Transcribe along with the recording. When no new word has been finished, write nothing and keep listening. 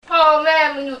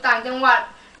อยู่ต่างจังหวัด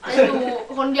จะอยู่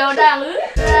คนเดียวได้หรือ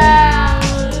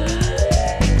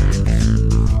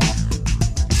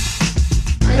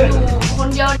จะอยู่คน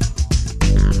เดียว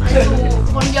จะอยู่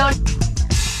คนเดียว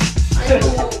จะอ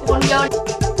ยู่คนเดียว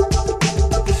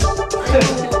จะอ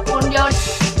ยู่คนเดียว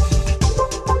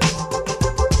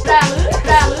ได้หรือไ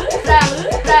ด้หรือได้หรื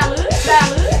อได้หรือได้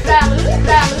หรือได้หรือไ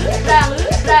ด้หรือได้หรื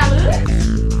อได้หรือ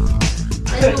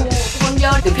จะอยู่คนเดีย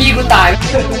วเดี๋ยวพี่กูตายจะ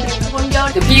อยู่คนเดียว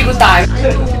เดี๋ยวพี่กูตายจะอ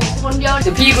ยู่คนเดียวเ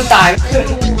ดี๋ยวพี่กูตายจะอ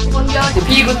ยู่คนเดียวเดี๋ยว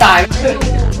พี่กูตายจะอยู่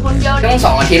คนเดียวต้อง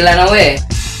2 อาทิตย์แล้วนะเว้ย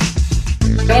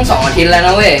ต้อง2 อาทิตย์แล้วน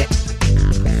ะเว้ย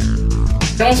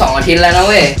ต้อง2 อาทิตย์แล้วนะเ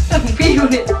ว้ยพี่ดู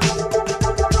ดิ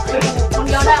คนเ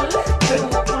ดียวได้หรือ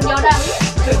คนเดียวได้หรือ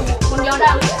คนเดียวได้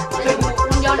หรือ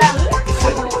คนเดียวได้หรือ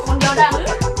คนเดียวได้หรือ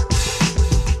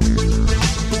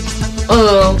เอ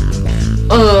อ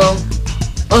เออ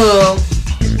เออ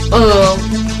เออ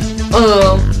เออ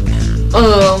เอ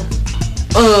อ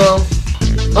เออ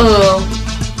เออ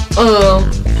เออ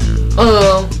เอ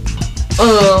อเอ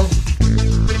อ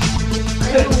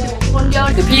คนเดียว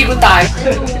เดี๋ยวพี่กูตาย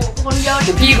คนเดียวเ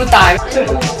ดี๋ยวพี่กูตาย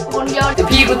คนเดียวเดี๋ยว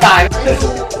พี่กูตาย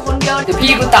คนเดียวเดี๋ยว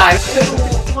พี่กูตาย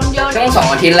คนเดียวต้อง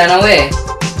2 อาทิตย์แล้วนะเว้ย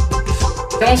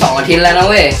ต้อง2 อาทิตย์แล้วนะ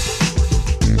เว้ย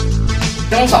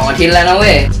ต้อง2 อาทิตย์แล้วนะเ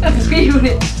ว้ยพี่ดู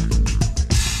ดิ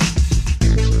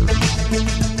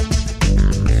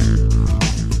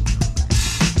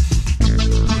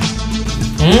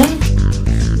อืม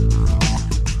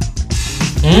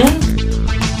อืม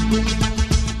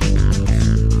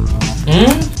อื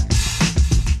ม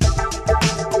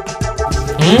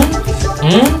อืม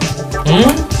อืมอืม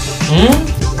อืม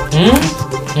อืม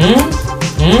อืม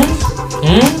อืม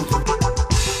อืม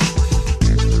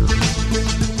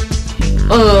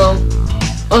เออ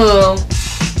เออ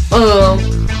เออ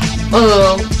เออ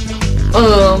เอ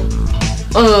อ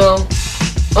เออ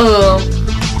เออ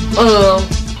เออ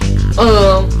เอ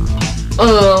อเอ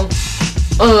อ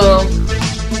เออ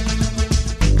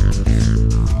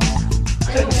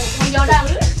คนเดียวได้ห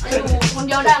รือคนเ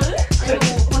ดียวได้หรือ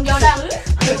คนเดียวได้หรือ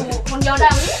คนเดียวได้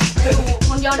หรือค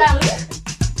นเดียวได้หรือ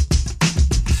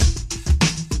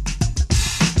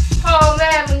พ่อแ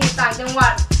ม่มึงอยู่ต่างจังหวั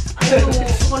ดจะอยู่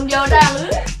คนเดียวได้หรือ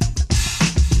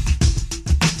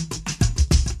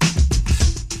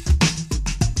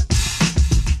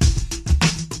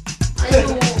จะอ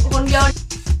ยู่คนเดียว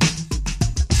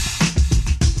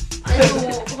จะอยู่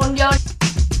คนเดียว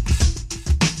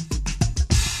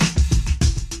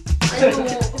จะอยู่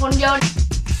คนเดียว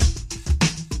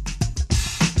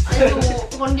จะอยู่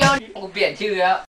คนเดียวกูเปลี่ยนชื่อแล้ว